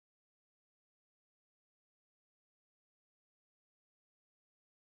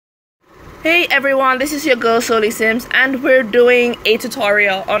Hey everyone, this is your girl SolieSims and we're doing a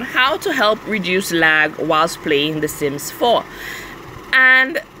tutorial on how to help reduce lag whilst playing The Sims 4.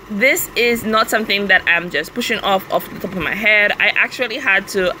 And this is not something that I'm just pushing off the top of my head. I actually had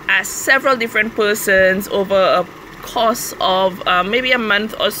to ask several different persons over a course of maybe a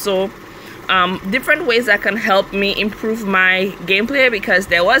month or so different ways that can help me improve my gameplay, because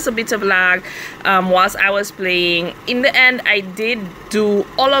there was a bit of lag whilst I was playing. In the end, I did do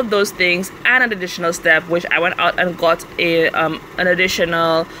all of those things and an additional step, which I went out and got an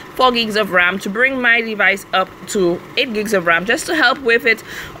additional 4 gigs of RAM to bring my device up to 8 gigs of RAM, just to help with it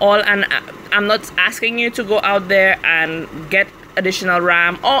all. And I'm not asking you to go out there and get additional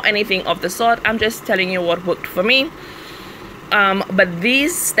RAM or anything of the sort. I'm just telling you what worked for me. But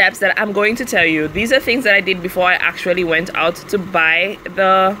these steps that I'm going to tell you, these are things that I did before I actually went out to buy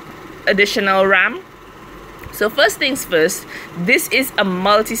the additional RAM. So first things first, this is a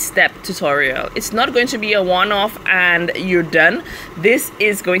multi-step tutorial. It's not going to be a one-off and you're done. This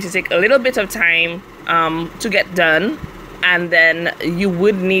is going to take a little bit of time to get done, and then you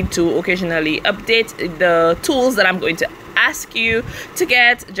would need to occasionally update the tools that I'm going to ask you to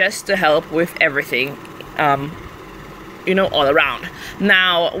get, just to help with everything all around.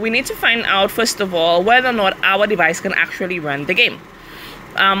 Now we need to find out, first of all, whether or not our device can actually run the game.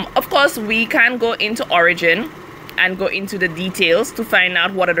 Of course, we can go into Origin and go into the details to find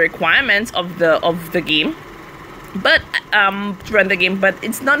out what are the requirements of the game, but to run the game, but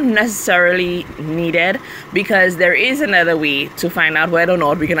it's not necessarily needed, because there is another way to find out whether or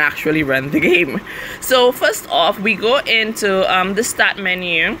not we can actually run the game. So first off, we go into the start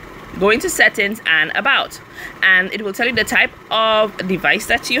menu, go into settings and about, and it will tell you the type of device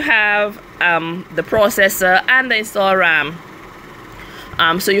that you have, the processor and the install RAM.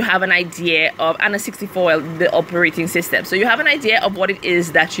 So you have an idea of, and a 64, the operating system, so you have an idea of what it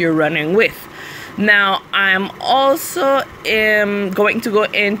is that you're running with. Now I'm also going to go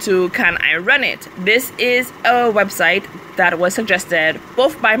into can I run it. This is a website that was suggested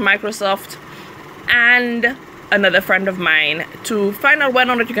both by Microsoft and another friend of mine, to find out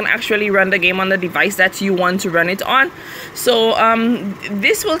whether or not you can actually run the game on the device that you want to run it on. So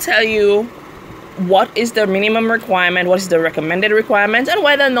this will tell you what is the minimum requirement, what is the recommended requirement, and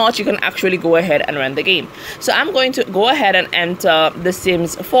whether or not you can actually go ahead and run the game. So I'm going to go ahead and enter The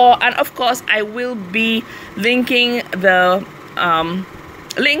Sims 4, and of course I will be linking the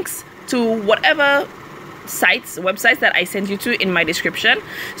links to whatever websites that I sent you to in my description.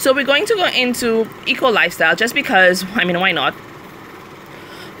 So we're going to go into eco lifestyle, just because, I mean, why not?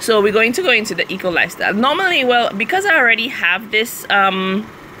 So we're going to go into the eco lifestyle. Normally, well, because I already have this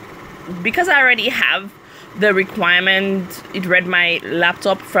because I already have the requirement, it read my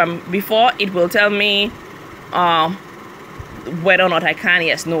laptop from before, it will tell me whether or not I can,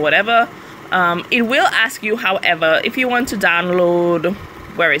 yes, no, whatever. It will ask you, however, if you want to download,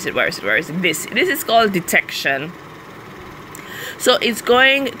 where is it? This is called detection. So it's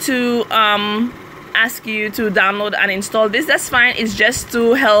going to ask you to download and install this. That's fine. It's just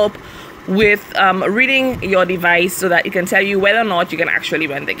to help with reading your device, so that it can tell you whether or not you can actually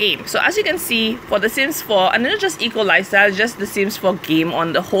run the game. So as you can see, for The Sims 4, and not just eco lifestyle, just The Sims 4 game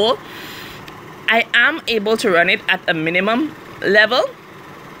on the whole, I am able to run it at a minimum level,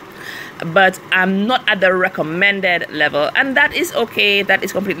 but I'm not at the recommended level, and that is okay. That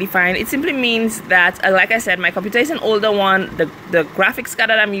is completely fine. It simply means that, like I said, my computer is an older one. The graphics card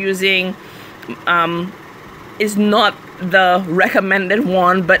that I'm using is not the recommended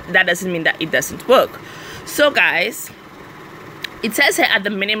one, but that doesn't mean that it doesn't work. So guys, it says here at the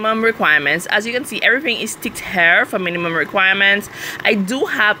minimum requirements, as you can see, everything is ticked here for minimum requirements. I do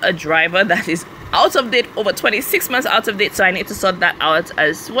have a driver that is out of date, over 26 months out of date, so I need to sort that out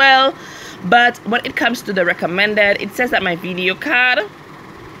as well. But when it comes to the recommended, it says that my video card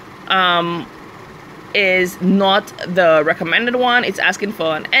is not the recommended one. It's asking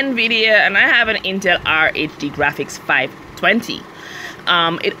for an NVIDIA, and I have an Intel RHD graphics 520.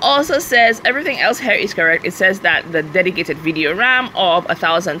 It also says everything else here is correct. It says that the dedicated video RAM of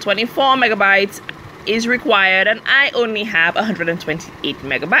 1024 megabytes is required, and I only have 128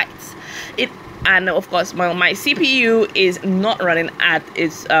 megabytes. And of course, my CPU is not running at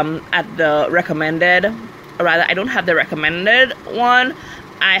its at the recommended. Rather, I don't have the recommended one.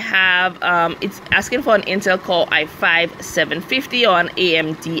 I have it's asking for an Intel Core i5 750 or an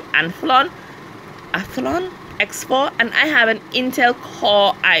AMD Athlon X4, and I have an Intel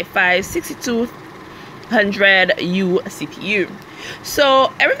Core i5 6200U CPU.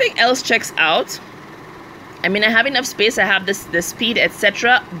 So everything else checks out. I mean, I have enough space, I have the speed,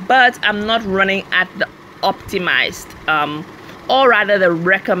 etc., but I'm not running at the optimized or rather the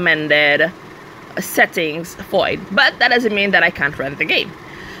recommended settings for it, but that doesn't mean that I can't run the game.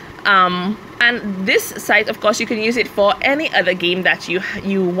 And this site, of course, you can use it for any other game that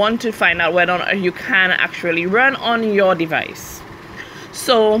you want to find out whether or not you can actually run on your device.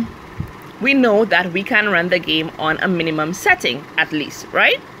 So we know that we can run the game on a minimum setting at least,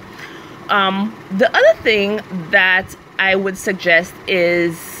 right? The other thing that I would suggest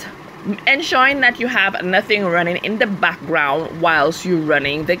is ensuring that you have nothing running in the background whilst you're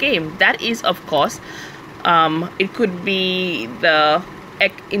running the game. That is, of course, it could be the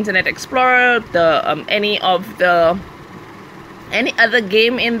Internet Explorer, any other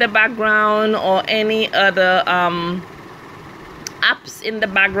game in the background, or any other apps in the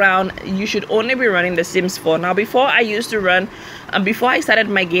background. You should only be running The Sims 4. Now, before I used to run, before I started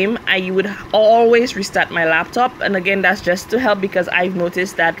my game, I would always restart my laptop, and again, that's just to help, because I've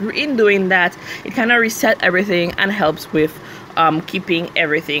noticed that in doing that, it kind of reset everything and helps with keeping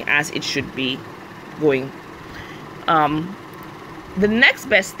everything as it should be going. The next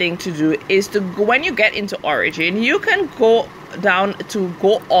best thing to do is to go, when you get into Origin, you can go down to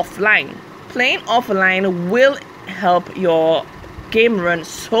go offline. Playing offline will help your game run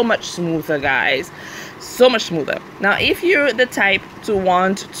so much smoother, guys, so much smoother. Now, if you're the type to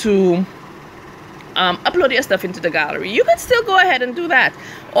want to upload your stuff into the gallery, you can still go ahead and do that.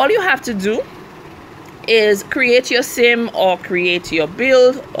 All you have to do is create your sim or create your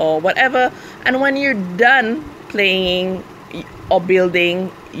build or whatever, and when you're done playing or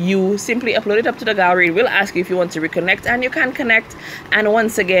building, you simply upload it up to the gallery. It will ask you if you want to reconnect, and you can connect, and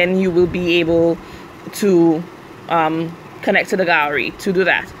once again you will be able to connect to the gallery to do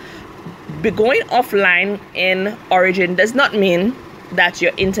that. But going offline in Origin does not mean that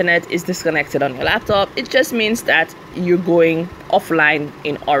your internet is disconnected on your laptop. It just means that you're going offline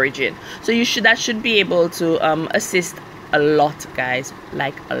in Origin. So that should be able to assist a lot, guys,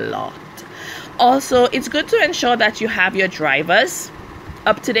 like a lot. Also, it's good to ensure that you have your drivers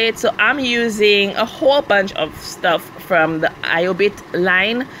up to date. So I'm using a whole bunch of stuff from the IOBit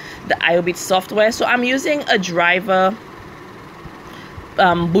line, the IOBit software. So I'm using a driver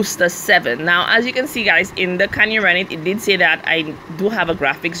booster 7. Now, as you can see, guys, in the Can You Run It, it did say that I do have a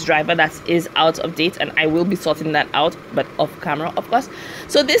graphics driver that is out of date, and I will be sorting that out, but off camera, of course.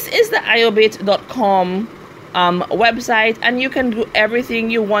 So this is the iobit.com website, and you can do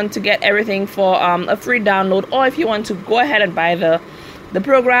everything you want to get everything for a free download, or if you want to go ahead and buy the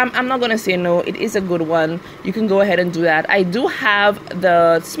program, I'm not going to say no. It is a good one. You can go ahead and do that. I do have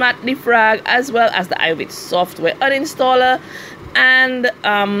the Smart Defrag as well as the iObit software uninstaller and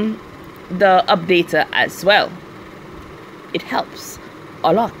the updater as well. It helps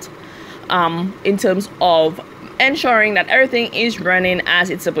a lot in terms of ensuring that everything is running as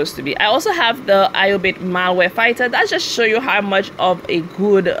it's supposed to be. I also have the iObit malware fighter. That just show you how much of a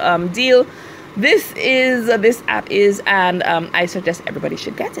good deal this app is, and I suggest everybody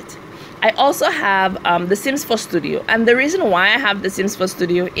should get it. I also have the Sims 4 Studio, and the reason why I have the Sims 4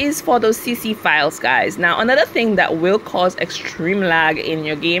 Studio is for those CC files, guys. Now, another thing that will cause extreme lag in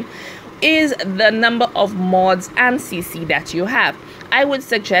your game is the number of mods and CC that you have. I would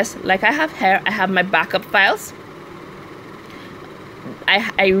suggest, like I have here, I have my backup files.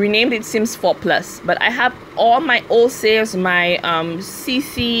 I renamed it Sims 4 Plus, but I have all my old saves, my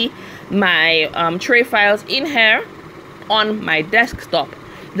CC, my tray files in here on my desktop.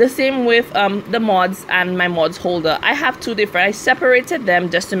 The same with the mods and my mods holder. I have two different. I separated them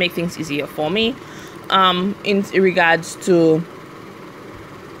just to make things easier for me. In regards to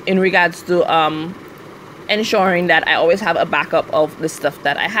ensuring that I always have a backup of the stuff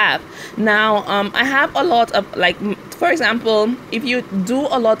that I have. Now, I have a lot of, like, for example, if you do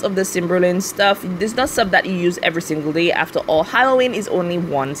a lot of the Simberlin stuff, there's not stuff that you use every single day. After all, Halloween is only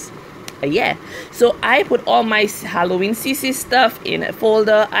once a year. So I put all my Halloween CC stuff in a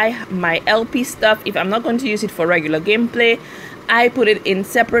folder. My LP stuff, if I'm not going to use it for regular gameplay, I put it in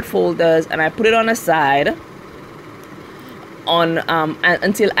separate folders and I put it on a side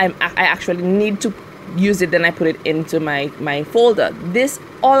until I actually need to use it. Then I put it into my folder.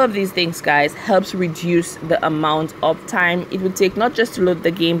 All of these things, guys, helps reduce the amount of time it would take, not just to load the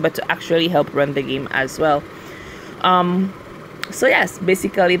game, but to actually help run the game as well. So yes,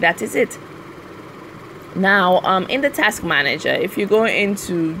 basically that is it. Now, in the task manager, if you go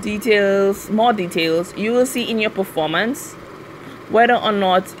into details, more details, you will see in your performance whether or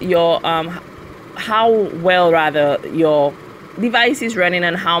not your how well rather your device is running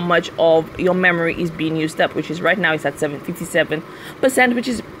and how much of your memory is being used up, which is right now it's at 57%, which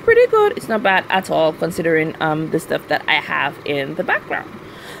is pretty good. It's not bad at all considering the stuff that I have in the background.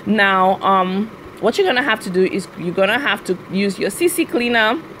 Now, what you're gonna have to do is you're gonna have to use your CC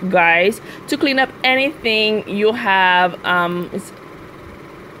cleaner, guys, to clean up anything you have.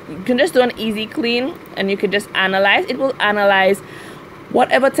 You can just do an easy clean, and you can just analyze. It will analyze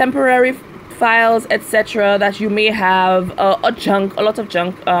whatever temporary files, etc., that you may have, or junk, a lot of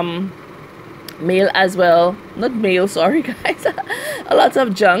junk, mail as well, not mail, sorry guys, a lot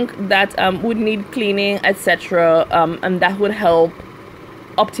of junk that would need cleaning, etc., and that would help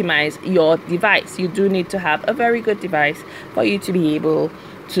optimize your device. You do need to have a very good device for you to be able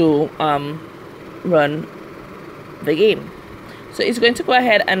to run the game. So it's going to go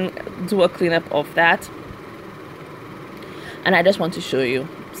ahead and do a cleanup of that, and I just want to show you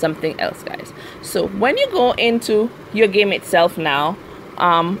something else, guys. So when you go into your game itself now,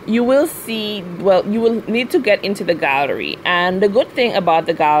 you will see, well, you will need to get into the gallery, and the good thing about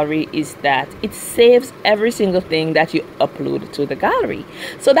the gallery is that it saves every single thing that you upload to the gallery.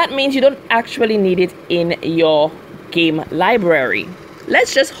 So that means you don't actually need it in your game library.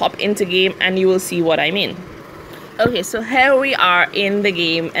 Let's just hop into game and you will see what I mean. Okay, so here we are in the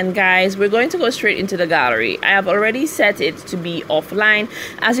game, and guys, we're going to go straight into the gallery. I have already set it to be offline.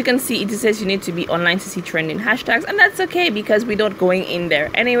 As you can see, it says you need to be online to see trending hashtags, and that's okay because we're not going in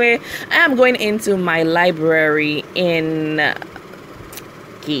there anyway. I am going into my library in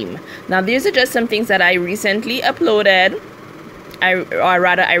game. Now these are just some things that I recently uploaded, or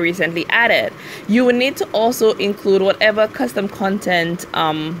rather I recently added. You will need to also include whatever custom content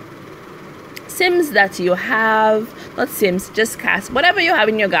sims that you have, not sims, just cast, whatever you have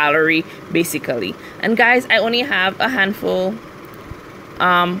in your gallery basically. And guys, I only have a handful,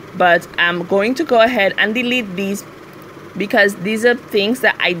 but I'm going to go ahead and delete these because these are things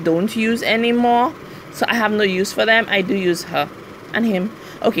that I don't use anymore, so I have no use for them. I do use her and him.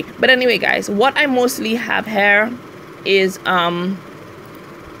 Okay, but anyway guys, what I mostly have here is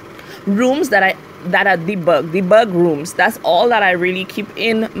rooms that are debug rooms. That's all that I really keep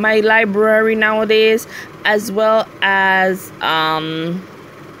in my library nowadays, as well as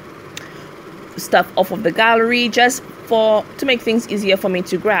stuff off of the gallery, just to make things easier for me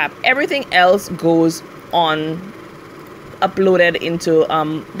to grab. Everything else goes on uploaded into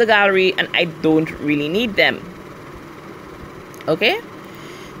the gallery, and I don't really need them. Okay,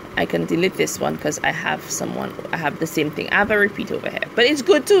 I can delete this one because I have the same thing. I have a repeat over here, but it's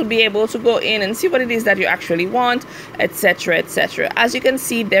good to be able to go in and see what it is that you actually want, etc., etc. As you can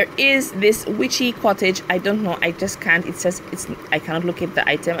see, there is this witchy cottage. I don't know, I just can't, it says I cannot locate the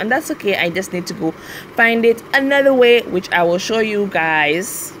item, and that's okay. I just need to go find it another way, which I will show you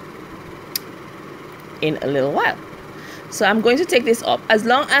guys in a little while. So I'm going to take this up. As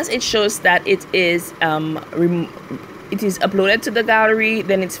long as it shows that it is uploaded to the gallery,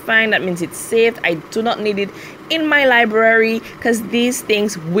 then it's fine. That means it's saved. I do not need it in my library because these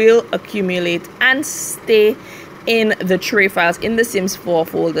things will accumulate and stay in the tray files in the Sims 4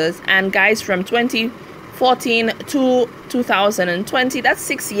 folders. And guys, from 2014 to 2020, that's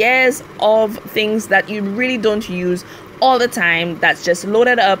 6 years of things that you really don't use all the time, that's just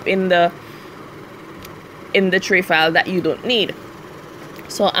loaded up in the tray file that you don't need.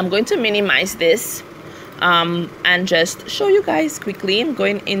 So I'm going to minimize this and just show you guys quickly. I'm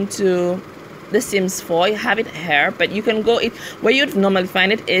going into the Sims 4. You have it here, but you can go where you'd normally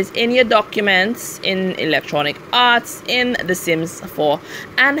find it is in your documents, in electronic arts, in the Sims 4,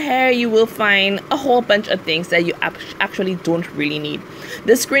 and here you will find a whole bunch of things that you actually don't really need.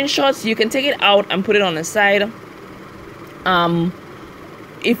 The screenshots, you can take it out and put it on the side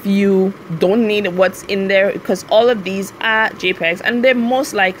if you don't need what's in there, because all of these are JPEGs and they're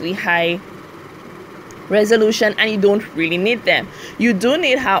most likely high resolution and you don't really need them. You do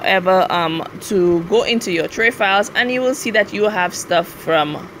need, however, to go into your tray files, and you will see that you have stuff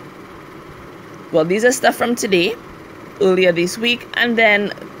from, well, these are stuff from today, earlier this week, and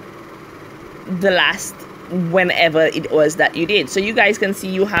then the last whenever it was that you did. So you guys can see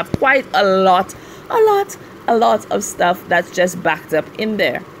you have quite a lot of stuff that's just backed up in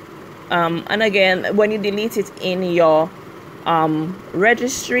there. And again, when you delete it in your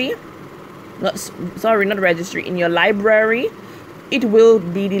registry, not registry, in your library, it will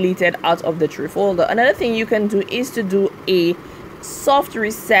be deleted out of the tray folder. Another thing you can do is to do a soft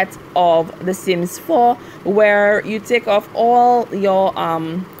reset of the Sims 4, where you take off all your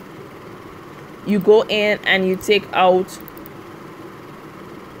you go in and you take out,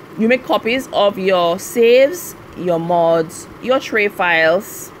 you make copies of your saves, your mods, your tray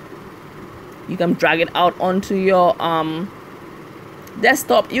files. You can drag it out onto your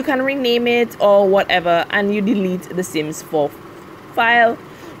desktop. You can rename it or whatever, and you delete the Sims 4 file.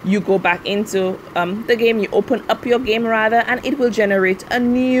 You go back into the game, you open up your game rather, and it will generate a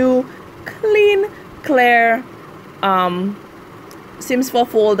new clean, clear Sims 4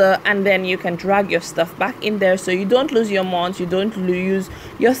 folder, and then you can drag your stuff back in there so you don't lose your mods, you don't lose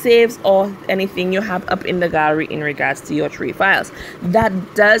your saves or anything you have up in the gallery in regards to your tree files. That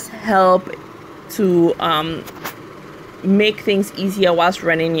does help to make things easier whilst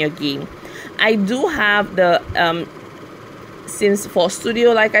running your game. I do have the Sims 4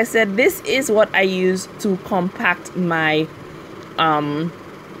 Studio. Like I said, this is what I use to compact my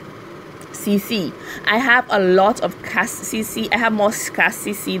CC. I have a lot of cast CC. I have more cast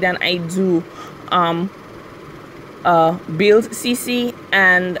CC than I do build CC,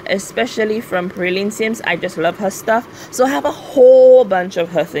 and especially from Praline Sims, I just love her stuff. So I have a whole bunch of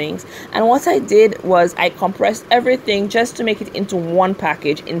her things, and what I did was I compressed everything just to make it into one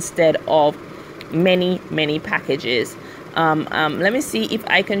package instead of many packages. Let me see if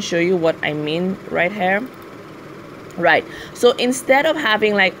I can show you what I mean right here. Right, so instead of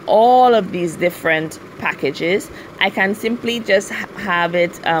having like all of these different packages, I can simply just have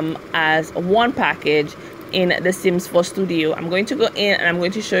it as one package in the Sims 4 Studio. I'm going to go in and I'm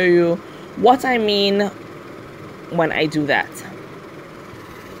going to show you what I mean when I do that.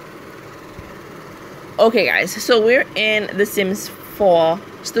 Okay guys, so we're in the Sims 4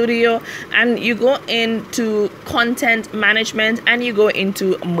 Studio, and you go into content management and you go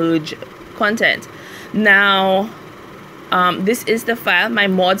into merge content. Now this is the file, my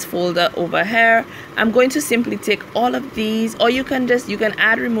mods folder over here. I'm going to simply take all of these, or you can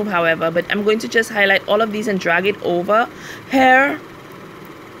add, remove, however, but I'm going to just highlight all of these and drag it over here,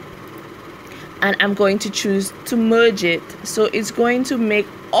 and I'm going to choose to merge it. So it's going to make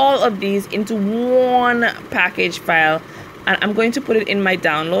all of these into one package file, and I'm going to put it in my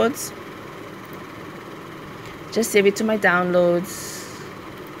downloads. Just save it to my downloads.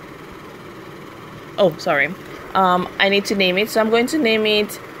 Oh, sorry. I need to name it, so I'm going to name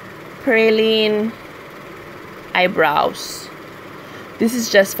it Praline Eyebrows. This is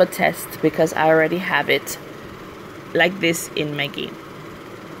just for test because I already have it like this in my game.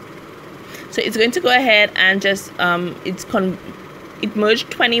 So it's going to go ahead and just it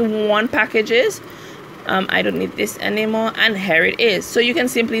merged 21 packages. I don't need this anymore, and here it is. So you can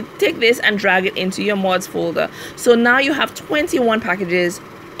simply take this and drag it into your mods folder. So now you have 21 packages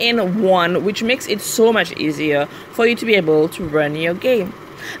in one, which makes it so much easier for you to be able to run your game.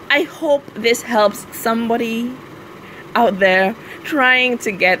 I hope this helps somebody out there trying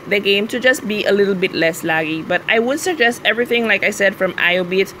to get the game to just be a little bit less laggy. But I would suggest everything, like I said, from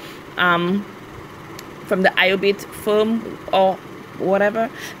IOBit, from the IOBit firm or whatever,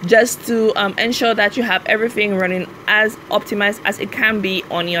 just to ensure that you have everything running as optimized as it can be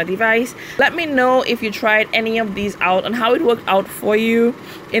on your device. Let me know if you tried any of these out and how it worked out for you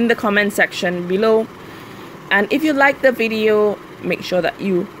in the comment section below. And if you like the video, make sure that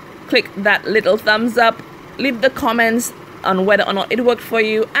you click that little thumbs up, leave the comments on whether or not it worked for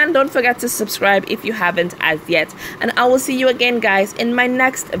you, and don't forget to subscribe if you haven't as yet. And I will see you again guys in my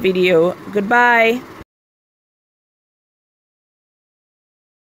next video. Goodbye.